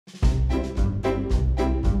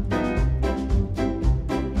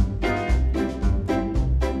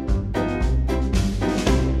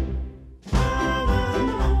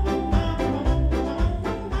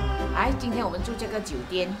酒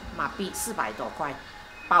店马币400多块，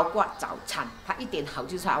包括早餐。它一点好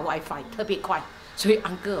就是它 WiFi 特别快，所以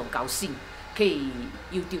安哥很高兴，可以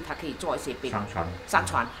YouTube 它可以做一些上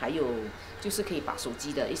传，还有就是可以把手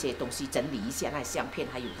机的一些东西整理一下，那相片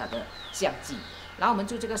还有它的相机。然后我们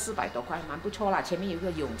住这个400多块，蛮不错啦。前面有一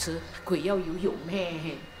个泳池，鬼要游泳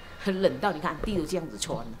咩？很冷到你看地都这样子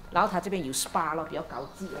穿。然后它这边有 SPA 咯，比较高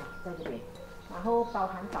级啊，在这边。然后包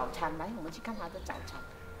含早餐，来我们去看它的早餐。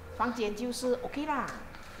房间就是 OK 啦，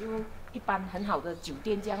就一般很好的酒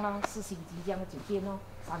店这样咯，4星级这样的酒店咯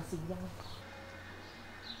，3星这样。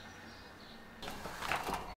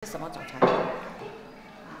什么早餐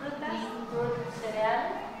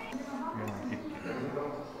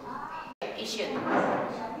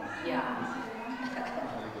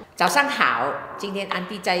早上好，今天安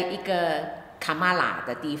迪在一个卡马拉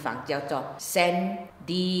的地方，叫做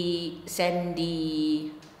Sandy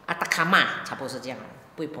阿达卡马，差不多是这样，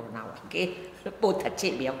不会 pronounce，OK， 不特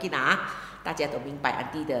切不要紧啊，大家都明白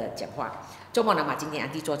安迪的讲话。周末了嘛，今天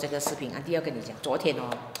安迪做这个视频，安迪要跟你讲，昨天哦，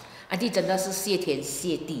安迪真的是谢天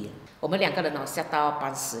谢地，我们2个人哦吓到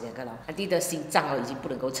半死2个人，安迪的心脏哦已经不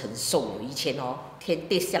能够承受了，以前哦天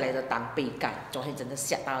跌下来的当杯盖，昨天真的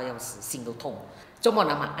吓到要死，心都痛。周末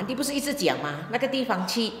了嘛，安迪不是一直讲吗？那个地方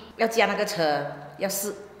去要加那个车，要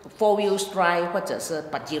是 4-wheel drive 或者是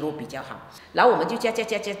巴吉罗比较好。然后我们就加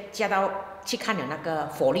到去看了那个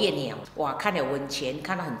火烈鸟，哇，看了温泉，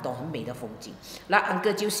看了很多很美的风景。然后安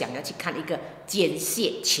哥就想要去看一个间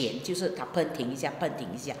歇泉，就是它喷停一下，喷停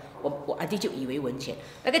一下。我安迪就以为温泉，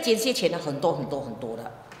那个间歇泉呢很多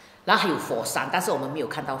的。然后还有火山，但是我们没有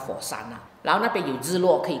看到火山啊。然后那边有日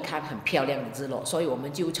落，可以看很漂亮的日落，所以我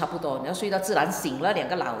们就差不多，你要睡到自然醒了，2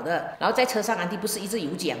个老的。然后在车上，安迪不是一直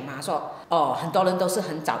有讲嘛，说哦，很多人都是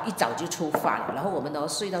很早一早就出发了，然后我们都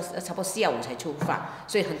睡到差不多下午才出发，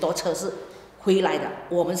所以很多车是回来的，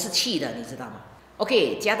我们是去的，你知道吗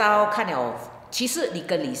 ？OK， 加到看了，其实你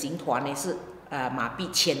跟旅行团呢是马币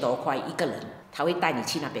1000多块一个人。他会带你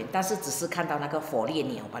去那边，但是只是看到那个火烈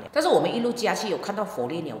鸟罢了。但是我们一路加去有看到火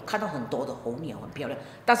烈鸟，看到很多的候鸟，很漂亮。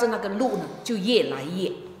但是那个路呢，就越来越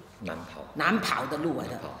难跑的路来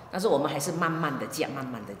的。但是我们还是慢慢的加。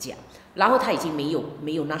然后它已经没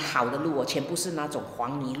有那好的路哦，全部是那种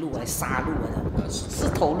黄泥路沙路的，石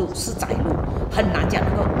头路、石仔路，很难讲，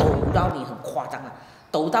那个陡到你很夸张啊。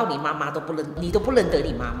抖到你妈妈都不认，你都不认得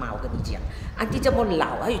你妈妈。我跟你讲，安迪这么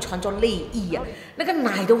老，还有穿着内衣啊，那个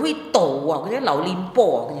奶都会抖啊！我跟你讲，老拎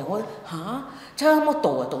波啊，我跟你讲，我啊这么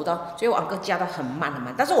抖啊，抖到，所以我安哥加到很慢。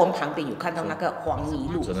但是我们旁边有看到那个黄泥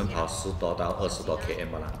路，只能跑10多到20多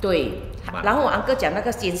km 啦。对，然后我安哥讲那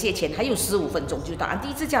个间歇泉还有15分钟就到，安迪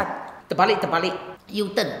一直讲德巴利又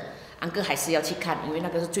等，安哥还是要去看，因为那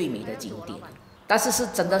个是最美的景点。但是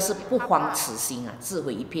真的是不枉此行啊，自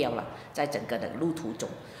毁一票了。在整个的路途中，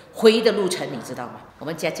回的路程你知道吗？我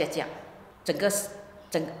们加，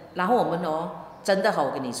然后我们哦，真的好，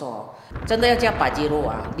我跟你说哦，真的要加巴吉罗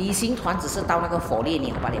啊。旅行团只是到那个火烈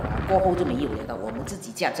鸟罢了啊，过后就没有了。我们自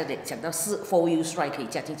己加这里，想到是 4-wheel drive 可以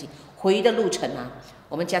加进去。回的路程啊，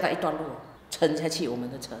我们加到一段路，沉下去我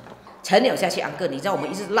们的车，沉了下去。安哥，你知道我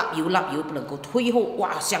们一直拉油，不能够退后，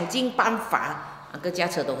哇，想尽办法。安哥驾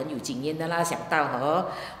车都很有经验的啦，想到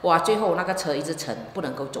哇，最后那个车一直沉，不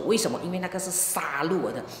能够走。为什么？因为那个是沙路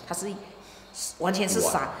的，它是完全是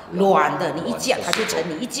沙软的，你一架它就沉，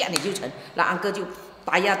你一架你就沉。那安哥就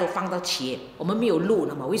大家都放到前，我们没有路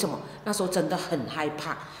了嘛？为什么？那时候真的很害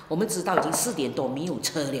怕。我们知道已经4点多没有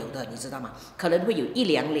车了的，你知道吗？可能会有1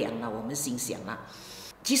两辆了，我们心想啊。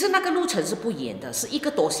其实那个路程是不远的，是1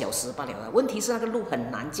个多小时罢了的。问题是那个路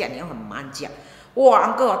很难驾，你要很慢驾。哇，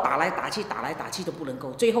安哥打来打去都不能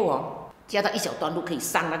够，最后哦加到一小段路可以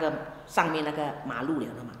上面那个马路了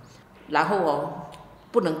嘛，然后哦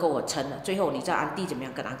不能够我撑了，最后你知道安迪怎么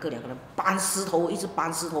样？跟安哥2个人搬石头，一直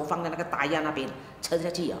搬石头放在那个大垭那边撑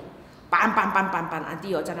下去哦，搬，安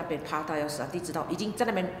迪哦在那边怕到要死，安迪知道已经在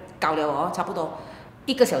那边搞了哦，差不多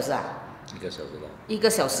1个小时啊，1个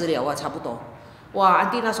小时了啊，差不多。哇，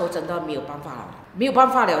安迪那时候真的没有办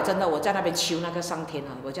法了，真的，我在那边求那个上天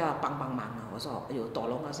啊，我叫他帮忙啊，我说哎呦，多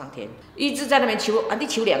龙啊上天，一直在那边求，安迪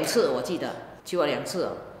求2次，我记得求了2次，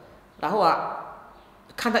然后啊，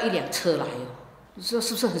看到1辆车来哦，你说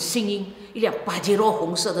是不是很幸运？一辆巴杰罗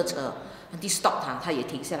红色的车，安迪 stop 他也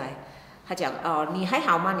停下来，他讲哦，你还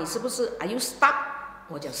好吗？你是不是 Are you stuck？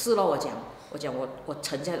 我讲是咯，我讲我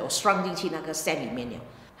沉下来，我摔进去那个山里面了。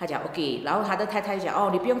他讲 OK， 然后他的太太讲哦，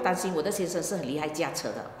你不用担心，我的先生是很厉害驾车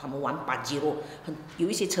的，他们玩巴吉罗，有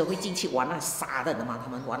一些车会进去玩那沙的嘛，他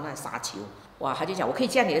们玩那沙球，哇，他就讲我可以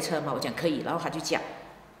驾你的车吗？我讲可以，然后他就讲，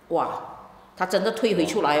哇，他真的退回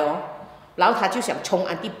出来哦，然后他就想冲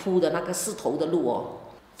安迪铺的那个4头的路哦，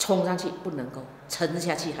冲上去不能够，沉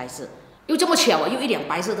下去还是。又这么巧啊，又一辆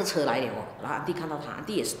白色的车来了哦。然后安迪看到他，安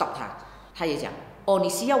迪也 stop 他，他也讲，哦，你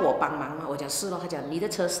需要我帮忙吗？我讲是咯。他讲你的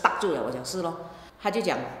车 stuck 住了，我讲是咯。他就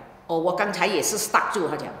讲，哦，我刚才也是 stuck 住。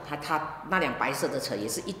他讲他那辆白色的车也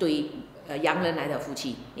是一堆洋人来的夫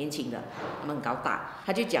妻，年轻的，他们很高大。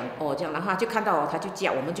他就讲，哦这样，然后他就看到哦，他就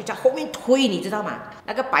叫我们就叫后面推，你知道吗？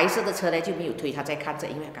那个白色的车呢就没有推，他在看着，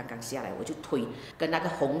因为他刚刚下来，我就推，跟那个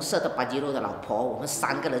红色的巴吉罗的老婆，我们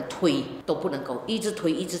3个人推都不能够，一直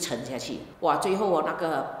推一直沉下去。哇，最后哦那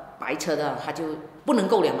个白车的他就不能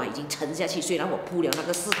够了嘛，已经沉下去。虽然我铺了那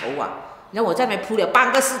个石头啊，然后我在那边铺了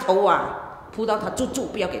半个石头啊。扑到他住，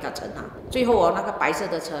不要给他沉啊！最后哦，那个白色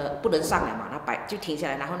的车不能上了嘛，那就停下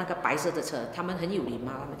来，然后那个白色的车，他们很有礼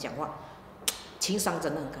貌，他们讲话，情商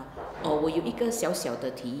真的很高。哦，我有一个小小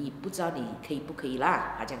的提议，不知道你可以不可以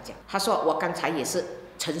啦？他这样讲，他说我刚才也是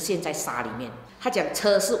呈现在沙里面。他讲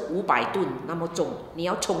车是500吨那么重，你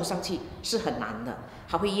要冲上去是很难的，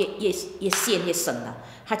它会越陷越深的。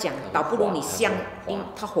他讲倒不如你像，因为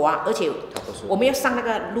它滑，而且我们要上那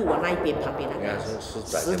个路啊，那一边旁边那个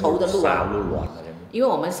石头的路啊，因为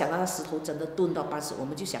我们想到那石头真的钝到半死，我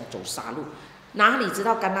们就想走沙路。哪里知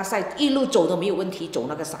道甘纳赛一路走都没有问题，走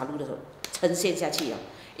那个沙路的时候沉陷下去了。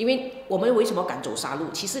因为我们为什么敢走沙路？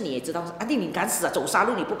其实你也知道，安迪你敢死啊？走沙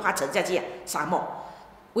路你不怕沉下去啊？沙漠。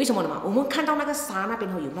为什么呢嘛？我们看到那个沙那边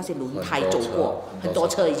有那些轮胎走过，很多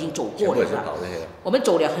车已经走过了，我们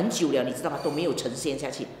走了很久了，你知道吗？都没有沉陷下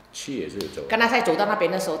去。去也是有走。刚才走到那边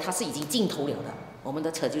的时候，它是已经尽头了的，我们的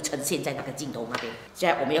车就沉陷在那个尽头那边。现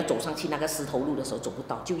在我们要走上去那个石头路的时候走不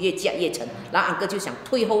到，就越架越沉。然后安哥就想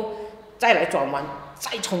退后，再来转弯，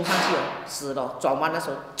再冲上去了，死了。转弯的时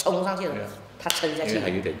候冲上去了。他沉下去，因为还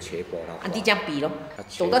有点斜坡了。安迪这样比咯，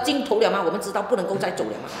走到尽头了嘛，我们知道不能够再走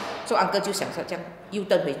了嘛，所以安哥就想说这样右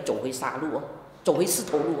蹬回走回沙路哦，走回石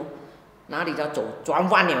头路哦，哪里要走转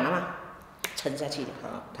弯了嘛，沉下去了。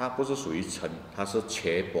它不是属于沉，它是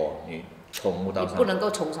斜坡，你冲不到上。你不能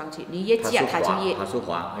够冲上去，你越架它就越。它是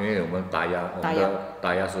滑，因为我们打压，我们的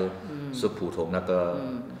打压是普通那个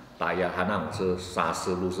打压，它那种是沙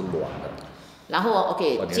石路是软的。然后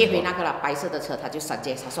OK 接回那个了，白色的车，他就闪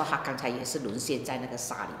接，他说他刚才也是沦陷在那个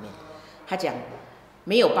沙里面，他讲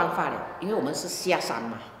没有办法了，因为我们是下山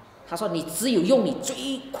嘛，他说你只有用你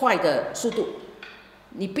最快的速度，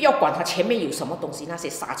你不要管它前面有什么东西，那些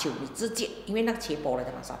沙丘，你直接因为那个斜坡来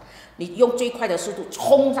的嘛沙，你用最快的速度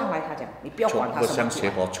冲上来，他讲你不要管它什么。向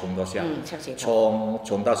斜坡冲到下，向斜坡，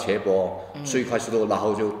冲到斜坡最快速度，然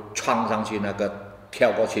后就撞上去那个。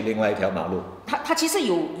跳过去另外一条马路，它其实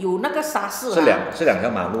有那个沙石啊，是两条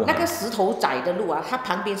马路，那个石头窄的路啊，它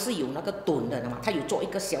旁边是有那个墩的嘛，它有做一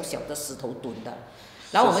个小小的石头墩的，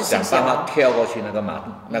然后我们想办法跳过去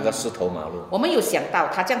那个石头马路。我们有想到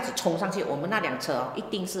他这样子冲上去，我们那辆车一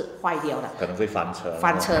定是坏掉的，可能会翻车，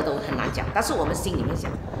翻车都很难讲。但是我们心里面想，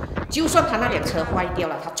就算他那辆车坏掉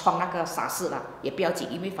了，他撞那个沙石了也不要紧，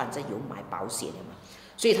因为反正有买保险的嘛。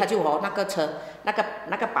所以他就那个车，那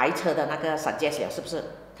个白车的那个闪架小，是不是？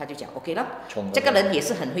他就讲 OK 了。这个人也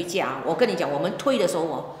是很会驾啊！我跟你讲，我们推的时候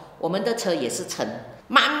哦，我们的车也是沉，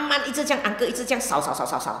慢慢一直这样，安哥一直这样扫，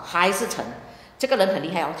还是沉。这个人很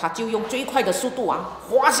厉害哦，他就用最快的速度啊，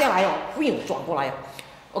滑下来哦，转过来哦。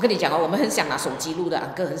我跟你讲哦，我们很想拿手机录的，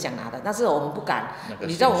安哥很想拿的，但是我们不敢。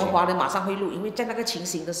你知道我们华人马上会录，因为在那个情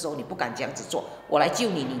形的时候，你不敢这样子做。我来救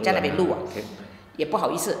你，你在那边录啊。也不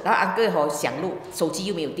好意思，然后安哥想录，手机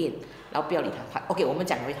又没有电，然后不要理他。OK， 我们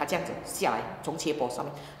讲回他这样子下来，从斜坡上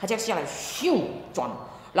面，他这样下来，咻转，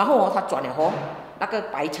然后他转了那个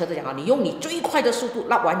白车的讲你用你最快的速度，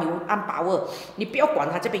那玩油按把握，你不要管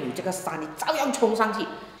他这边有这个山，你照样冲上去。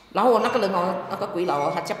然后那个人那个鬼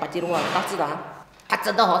佬他叫巴吉罗大致的他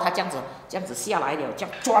真的他这样子下来了，这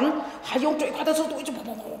样转，还用最快的速度一直跑，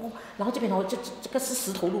然后这边这个是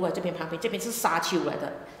石头路啊，这边旁边这边是沙丘来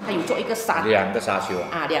的，他有做一个两个沙丘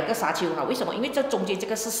啊，两个沙丘啊，为什么？因为这中间这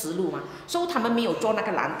个是石路嘛，所以他们没有做那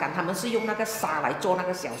个栏杆，他们是用那个沙来做那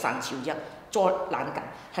个小山丘这样做栏杆，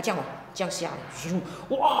他这样下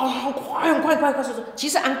来，哇，好快很快，其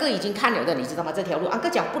实安哥已经看了的，你知道吗？这条路，安哥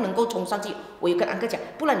讲不能够冲上去，我有跟安哥讲，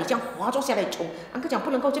不然你这样滑着下来冲，安哥讲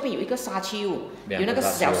不能够，这边有一个沙丘。有那个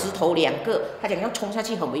小石头2个，他讲要冲下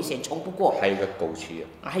去很危险，冲不过。还有一个沟渠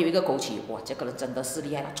啊，还有一个沟渠，哇，这个人真的是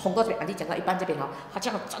厉害了，冲到这边，安迪讲到一半这边他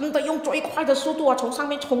这样真的用最快的速度啊，从上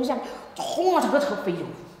面冲下，冲啊，整个车飞了，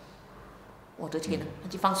我的天哪，他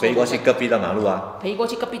就放手。飞过去隔壁的马路啊。飞过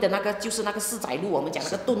去隔壁的那个就是那个四仔路，我们讲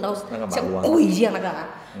那个钝到像鬼一样那个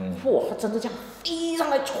哇，他真的这样飞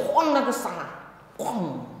上来撞那个沙，砰！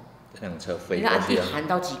这辆车飞过去。你看安迪啊。喊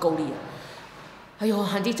到几够力啊！哎呦，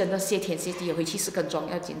安迪真的谢天谢地，回去4根庄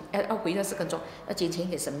要回到4根庄，要捐钱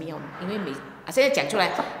给神庙，因为现在讲出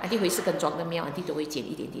来，安迪回4根庄的庙，安迪都会捐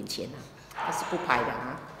一点点钱啊，他是不拍的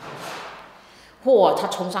啊。嚯，他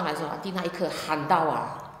冲上来的时候，安迪那一刻喊到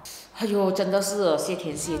啊，哎呦，真的是谢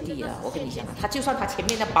天谢地啊！我跟你讲啊，他就算他前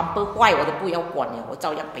面的bumper坏，我都不要管了，我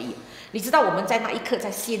照样赔。你知道我们在那一刻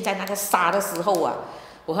在陷在那个沙的时候啊，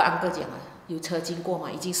我和安哥讲啊。有车经过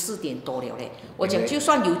嘛？已经4点多了嘞。我讲，就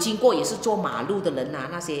算有经过，也是过马路的人啊，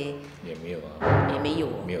那些也没有啊，也没有，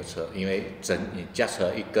没有车，因为你驾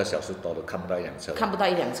车1个小时多都看不到一辆车，看不到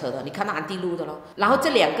一辆车的，你看到安地路的咯。然后这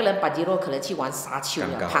2个人把吉洛可能去玩沙丘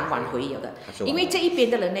了，傍晚回了的。因为这一边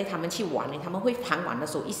的人呢，他们去玩呢，他们会傍晚的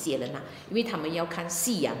时候一些人啊，因为他们要看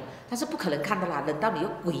夕阳，但是不可能看的啦，冷到你又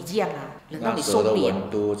鬼这样啊，冷到你受不了。那时候的温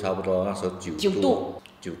度差不多那时候9度。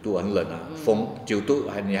9度很冷啊，风9度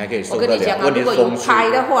你还可以受得了。我跟你讲啊，如果有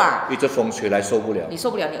拍的话，一直风吹来受不了。你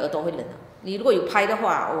受不了，你耳朵会冷啊。你如果有拍的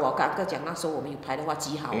话，我跟哥讲，那时候我们有拍的话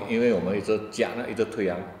极好。因为我们一直夹一直推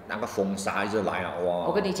啊，那个风沙一直来啊，哇！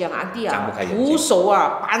我跟你讲，安迪啊，徒手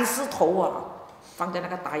啊，搬石头啊，放在那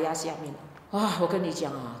个大崖下面。哇，我跟你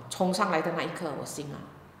讲啊，冲上来的那一刻，我心啊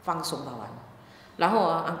放松到完。然后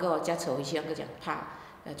啊，安哥驾车回去，安哥讲怕，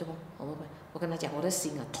我跟他讲，我的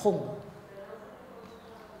心啊痛啊。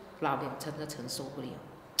老脸真的承受不了，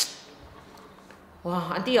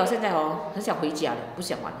哇！安迪哦，现在哦很想回家了，不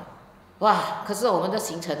想玩了，哇！可是我们的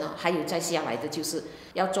行程呢，还有再下来的就是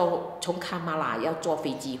要从卡马拉要坐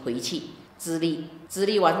飞机回去智利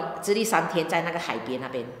3天在那个海边那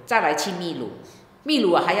边，再来去秘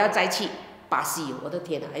鲁啊还要再去巴西，我的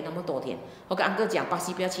天啊，还那么多天！我跟安哥讲，巴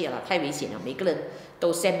西不要去了，太危险了，每个人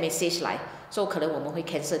都 send message 来，所以可能我们会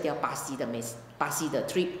cancel 掉巴西的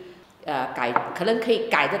trip。可能可以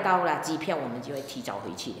改得到啦，机票我们就会提早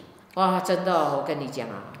回去。哇，真的，我跟你讲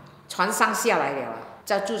啊，船上下来了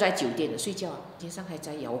啊，住在酒店的睡觉啊，天上还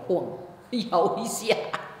在摇晃，摇一下。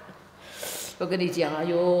我跟你讲，哎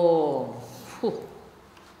呦，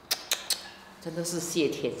真的是谢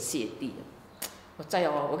天谢地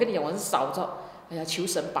啊！我跟你讲，我是少着，哎呀，求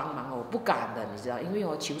神帮忙哦，我不敢的，你知道，因为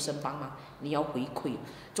我求神帮忙，你要回馈。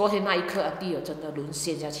昨天那一刻啊，地真的沦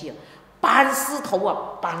陷下去了，搬石头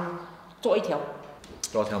啊，做一条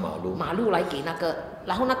马路来给那个，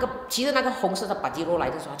然后其实那个红色的巴吉罗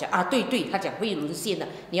来的时候，他讲啊，对，他讲会沦陷的，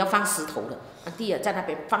你要放石头的。安迪在那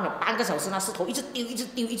边放了半个小时，那石头一直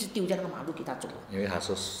丢，在那个马路给他走。因为它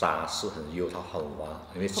是沙是很幼，它很滑，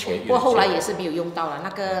因为不过后来也是没有用到了，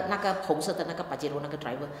那个红色的那个巴吉罗那个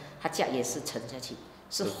driver， 他驾也是沉下去，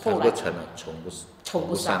是后来沉了，冲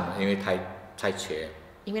不上，因为太斜。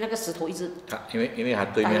因为那个石头一直，因为它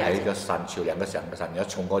对面还有一个山丘，两个山，你要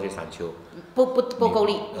冲过去山丘，不够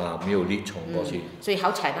力啊，没有力冲过去。所以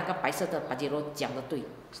好彩那个白色的巴杰罗讲的对，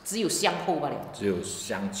只有向后罢了，只有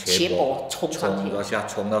向斜坡冲上去，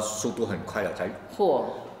冲到速度很快了才。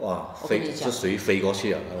哇，是谁飞过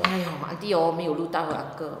去了？哎呦，安迪哦，没有录到安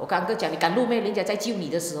哥，我跟安哥讲，你敢录没？人家在救你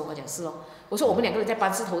的时候，我讲是哦。我说我们2个人在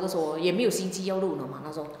搬石头的时候，也没有心机要录了嘛，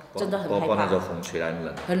那时候真的很害怕。包括那时候风吹来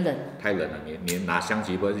很冷，太冷了。你拿相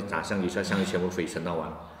机，不是拿相机，相机全部飞尘到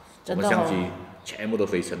完，我们相机全部都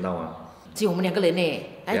飞尘到完。只有我们2個人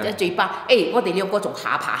呢，嘴巴，我哋2個仲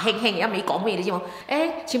下爬輕輕，而家未講咩你知冇？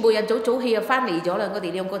全部人早起就翻嚟咗啦，我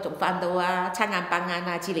哋2個仲翻到啊，撐眼扮眼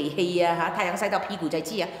啊，接離氣啊太陽曬到屁股就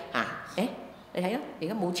知啊，你睇啊，而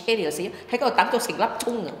家冇車你就死，喺嗰度等咗成粒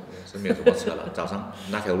鐘啊！是沒有什麼車了，早上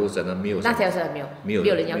那條路真的沒有。那條是沒有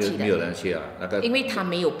人要去的。沒有人去啊，那個。因為它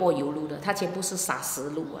沒有柏油路的，它全部是砂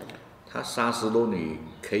石路啊。它砂石路你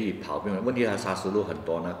可以跑，不用。問題它砂石路很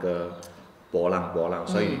多那個波浪，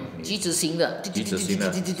所以你。橘子型的。橘子型的，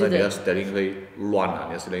所以你的 steering 會亂啊，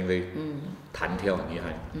你的 steering 會彈跳很厲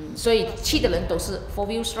害。所以去的人都是 4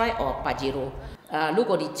 wheel drive or Pajero。如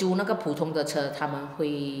果你租那個普通的車，他們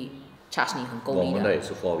會。charge 你很夠力的。我們的也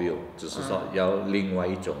是 4 wheel， 只是說要另外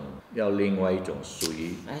一種屬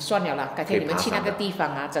於。算了啦，改天你們去那個地方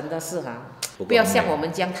啊，真的是不要像我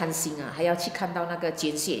們這樣貪心啊，還要去看到那個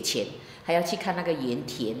捐血泉，還要去看那個鹽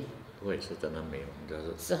田。對，是真的美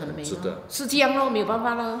哦，是很美值得。是這樣咯，沒有辦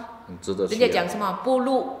法咯。很值得。人家講什麼不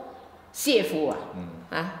入謝福啊？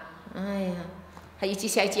哎呀，還一句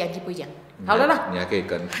下一句安就不會講。好了啦。你還可以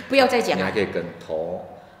跟。不要再講了。你還可以跟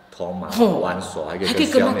拖馬玩耍，還可以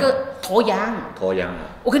跟那個鴕羊。啊！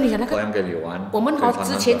我跟你講那個。鴕羊跟你玩。我們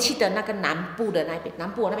之前去的那個南部的那邊，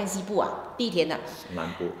南部那邊西部啊，第1天的。南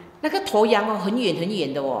部。那個鴕羊哦，很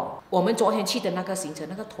遠的哦。我們昨天去的那個行程，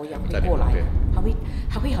那個鴕羊會過來，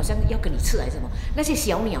它會好像要跟你吃還是什麼？那些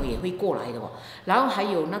小鳥也會過來的哦。然後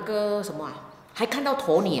還有那個什麼啊？還看到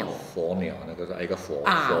鴕鳥。火鳥，那個是一個火。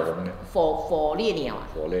火烈鳥啊。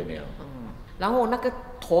火烈鳥。然后那个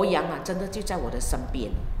驼羊啊，真的就在我的身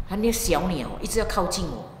边，它那小鸟一直要靠近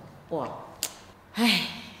我，哇，唉。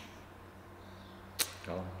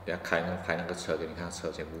然后等下开那个车给你看，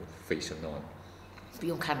车全部飞升了。不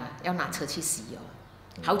用看了，要拿车去洗哦。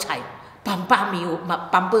好彩，斑巴没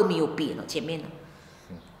有扁了，前面了。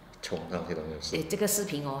冲上去都没有事。这个视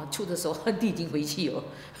频哦，出的时候安迪已经回去哦，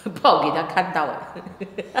不好给他看到了。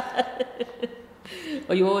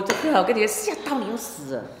哎呦，这个我跟你吓到你要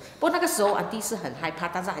死了。不过那个时候安迪是很害怕，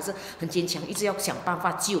但是还是很坚强，一直要想办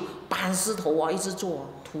法救，搬石头啊，一直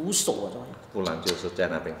做，徒手的。不然就是在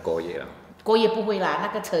那边过夜了。过夜不会啦，那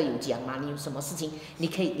个车有讲嘛，你有什么事情你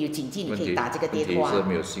可以有紧急，你可以打这个电话。问题是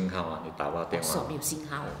没有信号啊，你打不到电话。是没有信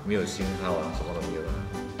号。没有信号啊，什么都没有啊。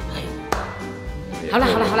好了，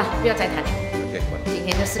不要再谈了。OK， 今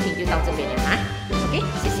天的视频就到这边了啊。OK，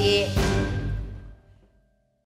 谢谢。